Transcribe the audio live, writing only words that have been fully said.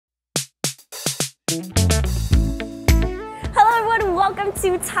Welcome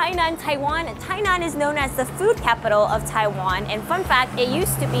to Tainan, Taiwan. Tainan is known as the food capital of Taiwan, and fun fact, it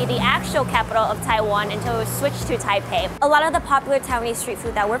used to be the actual capital of Taiwan until it was switched to Taipei. A lot of the popular Taiwanese street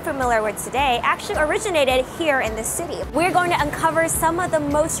food that we're familiar with today actually originated here in the city. We're going to uncover some of the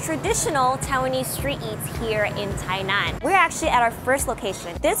most traditional Taiwanese street eats here in Tainan. We're actually at our first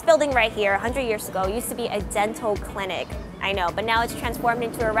location. This building right here, 100 years ago, used to be a dental clinic. I know, but now it's transformed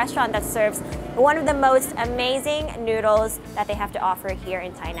into a restaurant that serves one of the most amazing noodles that they have to offer here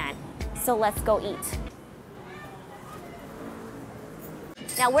in Tainan. So let's go eat.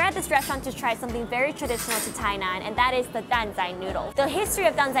 Now we're at this restaurant to try something very traditional to Tainan, and that is the danzai noodle. The history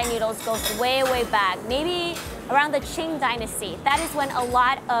of danzai noodles goes way, way back, maybe around the Qing dynasty. That is when a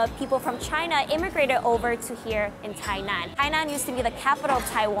lot of people from China immigrated over to here in Tainan. Tainan used to be the capital of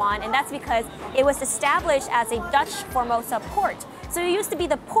Taiwan, and that's because it was established as a Dutch Formosa port. So it used to be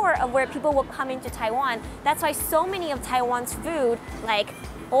the port of where people would come into Taiwan. That's why so many of Taiwan's food, like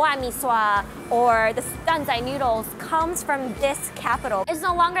oa miswa or the danzai noodles, comes from this capital. It's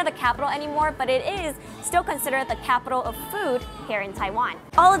no longer the capital anymore, but it is still considered the capital of food here in Taiwan.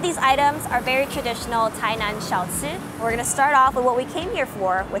 All of these items are very traditional Tainan xiaoci. We're gonna start off with what we came here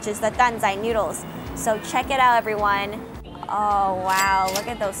for, which is the danzai noodles. So check it out, everyone. Oh wow, look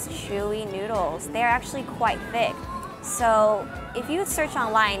at those chewy noodles. They're actually quite thick. So if you search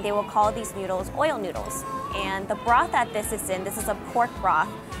online, they will call these noodles oil noodles. And the broth that this is in, this is a pork broth.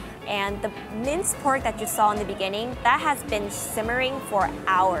 And the minced pork that you saw in the beginning, that has been simmering for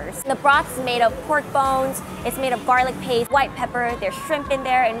hours. The broth's made of pork bones, it's made of garlic paste, white pepper, there's shrimp in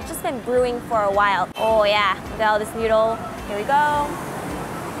there, and it's just been brewing for a while. Oh yeah, look at all this noodle. Here we go.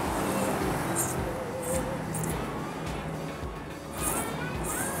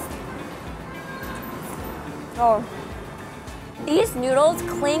 Oh. These noodles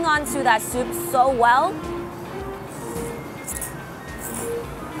cling onto that soup so well.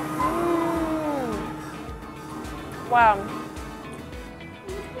 Wow.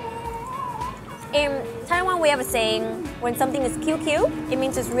 In Taiwan, we have a saying, when something is QQ, it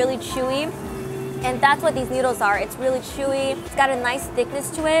means it's really chewy. And that's what these noodles are. It's really chewy, it's got a nice thickness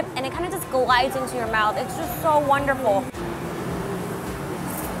to it, and it kind of just glides into your mouth. It's just so wonderful.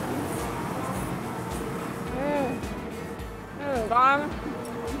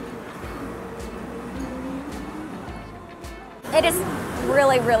 It is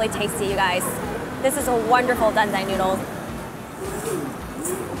really, really tasty, you guys. This is a wonderful danzai noodle.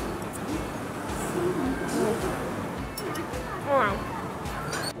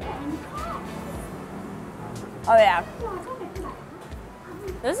 Oh yeah.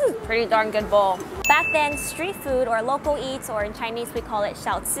 This is a pretty darn good bowl. Back then, street food or local eats, or in Chinese we call it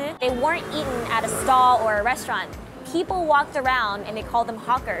xiaoci, they weren't eaten at a stall or a restaurant. People walked around, and they called them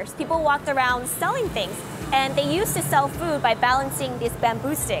hawkers. People walked around selling things, and they used to sell food by balancing these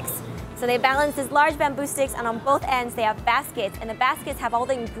bamboo sticks. So they balance these large bamboo sticks, and on both ends they have baskets, and the baskets have all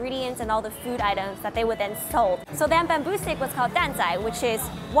the ingredients and all the food items that they would then sold. So that bamboo stick was called danzai, which is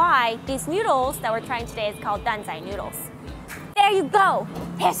why these noodles that we're trying today is called danzai noodles. There you go,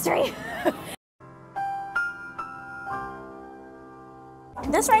 history.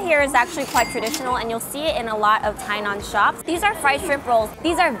 This right here is actually quite traditional, and you'll see it in a lot of Tainan shops. These are fried shrimp rolls.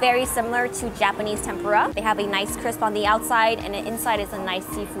 These are very similar to Japanese tempura. They have a nice crisp on the outside, and the inside is a nice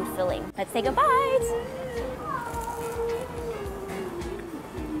seafood filling. Let's take a bite.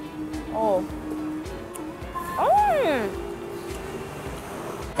 Oh.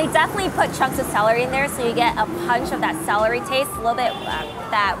 They definitely put chunks of celery in there, so you get a punch of that celery taste, a little bit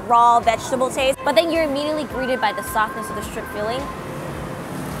that raw vegetable taste, but then you're immediately greeted by the softness of the shrimp filling.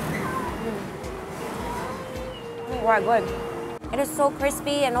 Right, good. It is so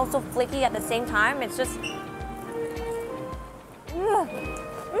crispy and also flaky at the same time. It's just, it's so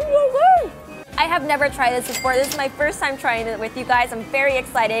good. I have never tried this before. This is my first time trying it with you guys. I'm very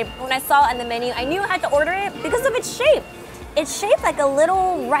excited. When I saw it on the menu, I knew I had to order it because of its shape. It's shaped like a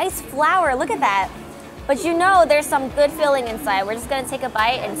little rice flour. Look at that. But you know there's some good filling inside. We're just gonna take a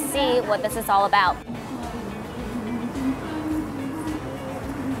bite and see what this is all about.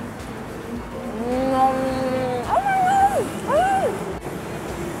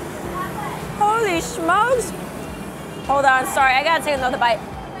 Holy smokes! Hold on, sorry, I gotta take another bite.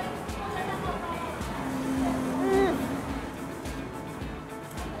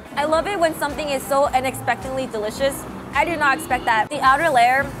 I love it when something is so unexpectedly delicious. I did not expect that. The outer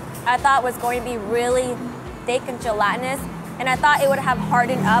layer I thought was going to be really thick and gelatinous, and I thought it would have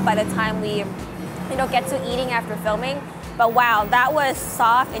hardened up by the time we get to eating after filming. But wow, that was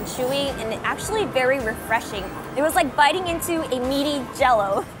soft and chewy and actually very refreshing. It was like biting into a meaty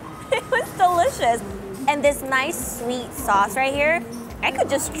jello. It was delicious. And this nice sweet sauce right here, I could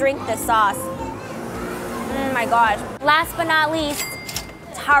just drink this sauce. Oh my gosh. Last but not least,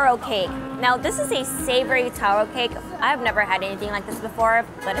 taro cake. Now this is a savory taro cake. I've never had anything like this before,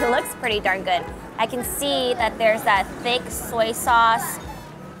 but it looks pretty darn good. I can see that there's that thick soy sauce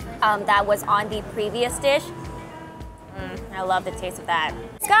that was on the previous dish. I love the taste of that.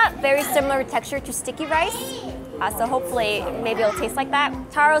 It's got very similar texture to sticky rice, so hopefully maybe it'll taste like that.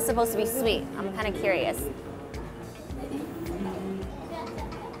 Taro is supposed to be sweet. I'm kind of curious.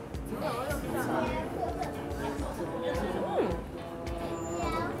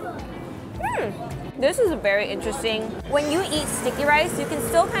 This is very interesting. When you eat sticky rice, you can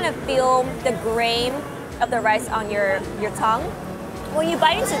still kind of feel the grain of the rice on your tongue. When you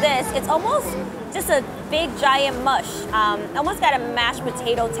bite into this, it's almost just a big giant mush. Almost got a mashed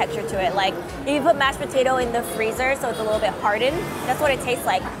potato texture to it. Like if you put mashed potato in the freezer so it's a little bit hardened, that's what it tastes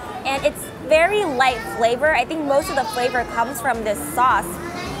like. And it's very light flavor. I think most of the flavor comes from this sauce.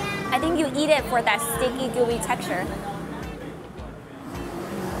 I think you eat it for that sticky, gooey texture.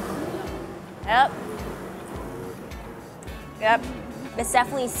 Yep, it's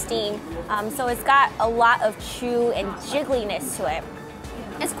definitely steamed. So it's got a lot of chew and jiggliness to it.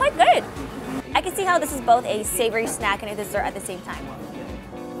 It's quite good. I can see how this is both a savory snack and a dessert at the same time.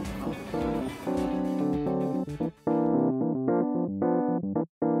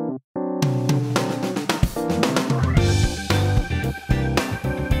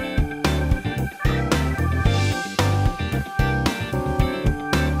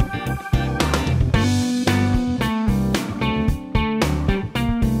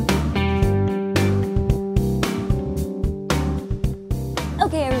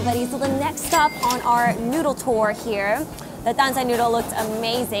 Okay everybody, so the next stop on our noodle tour here, the danzai noodle looked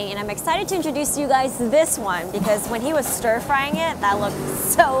amazing and I'm excited to introduce you guys to this one because when he was stir frying it, that looked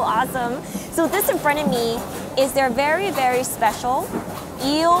so awesome. So this in front of me is their very, very special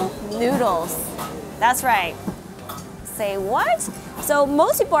eel noodles. That's right. Say what? So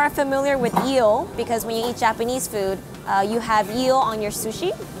most people are familiar with eel because when you eat Japanese food, you have eel on your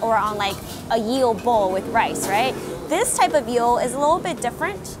sushi or on like a eel bowl with rice, right? This type of eel is a little bit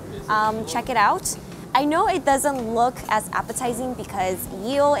different. Check it out. I know it doesn't look as appetizing because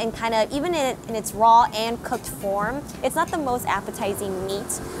eel and kind of even in its raw and cooked form, it's not the most appetizing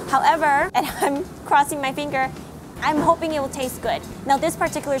meat. However, and I'm crossing my finger, I'm hoping it will taste good. Now this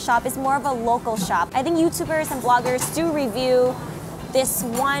particular shop is more of a local shop. I think YouTubers and bloggers do review this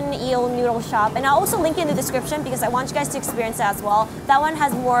one eel noodle shop, and I'll also link it in the description because I want you guys to experience it as well. That one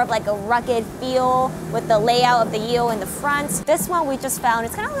has more of like a rugged feel with the layout of the eel in the front. This one we just found,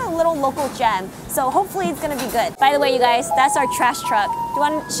 it's kind of like a little local gem, so hopefully it's gonna be good. By the way, you guys, that's our trash truck. Do you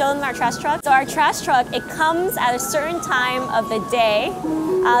want to show them our trash truck? So our trash truck, it comes at a certain time of the day.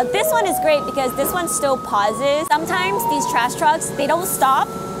 This one is great because this one still pauses. Sometimes these trash trucks, they don't stop.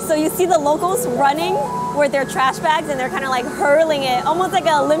 So you see the locals running with their trash bags and they're kind of like hurling it, almost like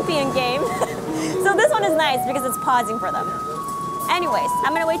an Olympian game. So this one is nice because it's pausing for them. Anyways,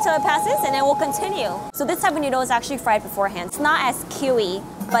 I'm gonna wait till it passes and then we'll continue. So this type of noodle is actually fried beforehand. It's not as chewy,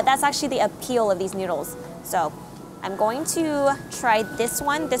 but that's actually the appeal of these noodles. So I'm going to try this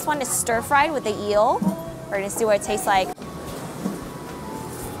one. This one is stir fried with the eel. We're gonna see what it tastes like.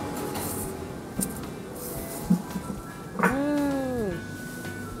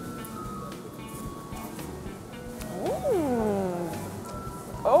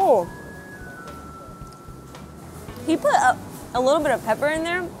 Oh, he put a little bit of pepper in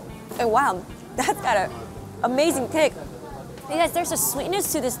there, and wow, that's got an amazing kick. You guys, there's a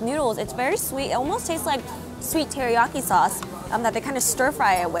sweetness to this noodles. It's very sweet. It almost tastes like sweet teriyaki sauce that they kind of stir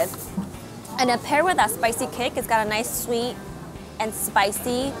fry it with. And then paired with that spicy kick, it's got a nice sweet and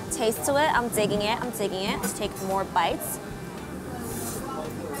spicy taste to it. I'm digging it, I'm digging it. Let's take more bites.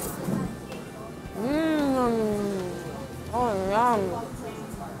 Oh, yum.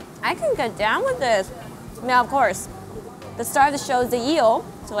 I can get down with this. Now, of course, the star of the show is the eel,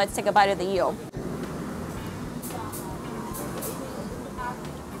 so let's take a bite of the eel.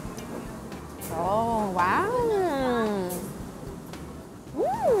 Oh, wow.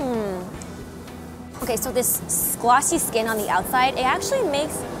 Okay, so this glossy skin on the outside, it actually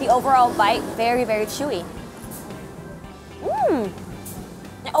makes the overall bite very, very chewy.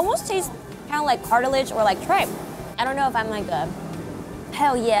 It almost tastes kind of like cartilage or like tripe. I don't know if I'm like a,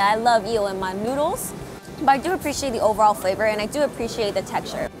 hell yeah, I love eel in my noodles, but I do appreciate the overall flavor and I do appreciate the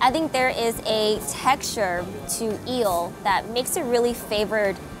texture. I think there is a texture to eel that makes it really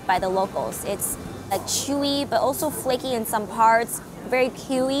favored by the locals. It's like chewy, but also flaky in some parts, very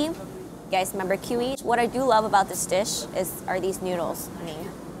chewy. You guys remember kiwi? What I do love about this dish are these noodles. I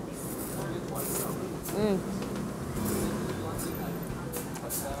mean,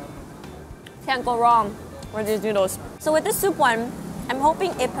 Can't go wrong with these noodles. So with the soup one, I'm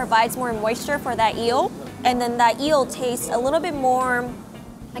hoping it provides more moisture for that eel, and then that eel tastes a little bit more,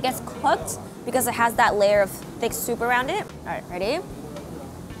 I guess, cooked because it has that layer of thick soup around it. All right, ready?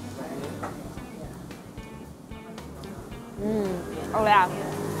 Oh yeah.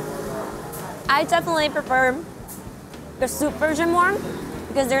 I definitely prefer the soup version more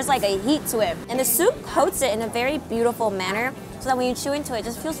because there's like a heat to it. And the soup coats it in a very beautiful manner so that when you chew into it, it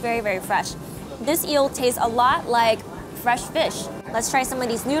just feels very, very fresh. This eel tastes a lot like fresh fish. Let's try some of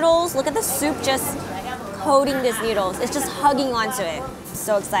these noodles. Look at the soup just coating these noodles. It's just hugging onto it.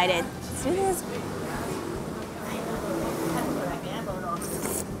 So excited. Let's do this.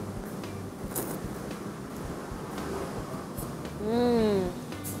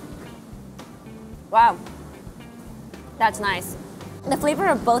 Wow, that's nice. The flavor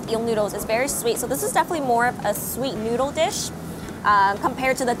of both eel noodles is very sweet, so this is definitely more of a sweet noodle dish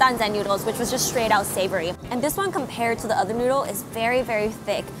compared to the danzai noodles, which was just straight out savory. And this one compared to the other noodle is very, very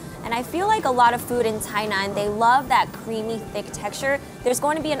thick. And I feel like a lot of food in Tainan, they love that creamy, thick texture. There's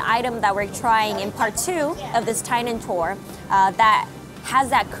going to be an item that we're trying in part 2 of this Tainan tour that has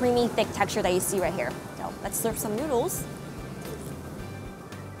that creamy, thick texture that you see right here. So let's serve some noodles.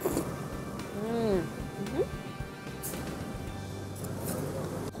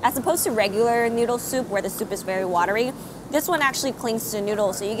 As opposed to regular noodle soup where the soup is very watery, this one actually clings to the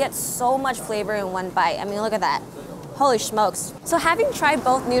noodle, so you get so much flavor in one bite. I mean, look at that. Holy smokes. So having tried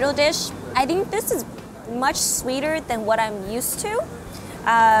both noodle dish, I think this is much sweeter than what I'm used to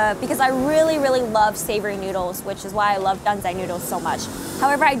because I really, really love savory noodles, which is why I love danzai noodles so much.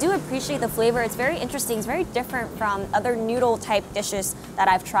 However, I do appreciate the flavor. It's very interesting. It's very different from other noodle type dishes that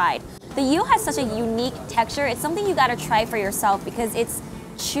I've tried. The eel has such a unique texture. It's something you gotta try for yourself because it's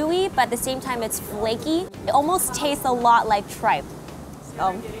chewy, but at the same time it's flaky. It almost tastes a lot like tripe.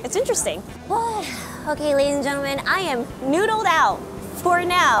 So it's interesting. Okay, ladies and gentlemen, I am noodled out for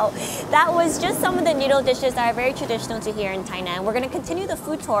now. That was just some of the noodle dishes that are very traditional to here in Tainan. We're gonna continue the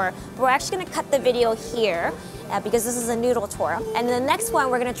food tour, but we're actually gonna cut the video here because this is a noodle tour. And in the next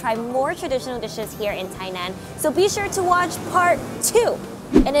one, we're gonna try more traditional dishes here in Tainan. So be sure to watch part 2.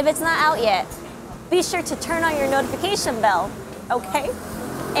 And if it's not out yet, be sure to turn on your notification bell, okay?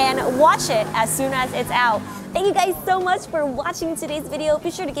 And watch it as soon as it's out. Thank you guys so much for watching today's video.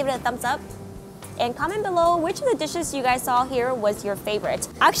 Be sure to give it a thumbs up and comment below which of the dishes you guys saw here was your favorite.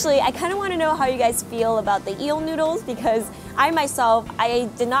 Actually, I kind of want to know how you guys feel about the eel noodles because I myself, I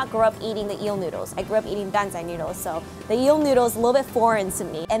did not grow up eating the eel noodles. I grew up eating danzai noodles, so the eel noodles is a little bit foreign to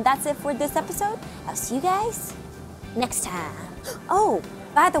me. And that's it for this episode. I'll see you guys next time. Oh,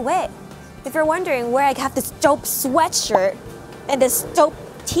 by the way, if you're wondering where I got this dope sweatshirt and this dope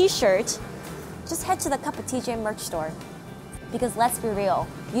t-shirt, just head to the CupofTJ merch store. Because let's be real,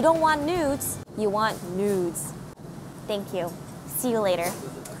 you don't want nudes, you want nudes. Thank you. See you later.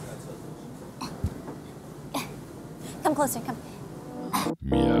 Come closer, come.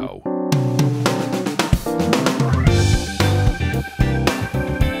 Meow.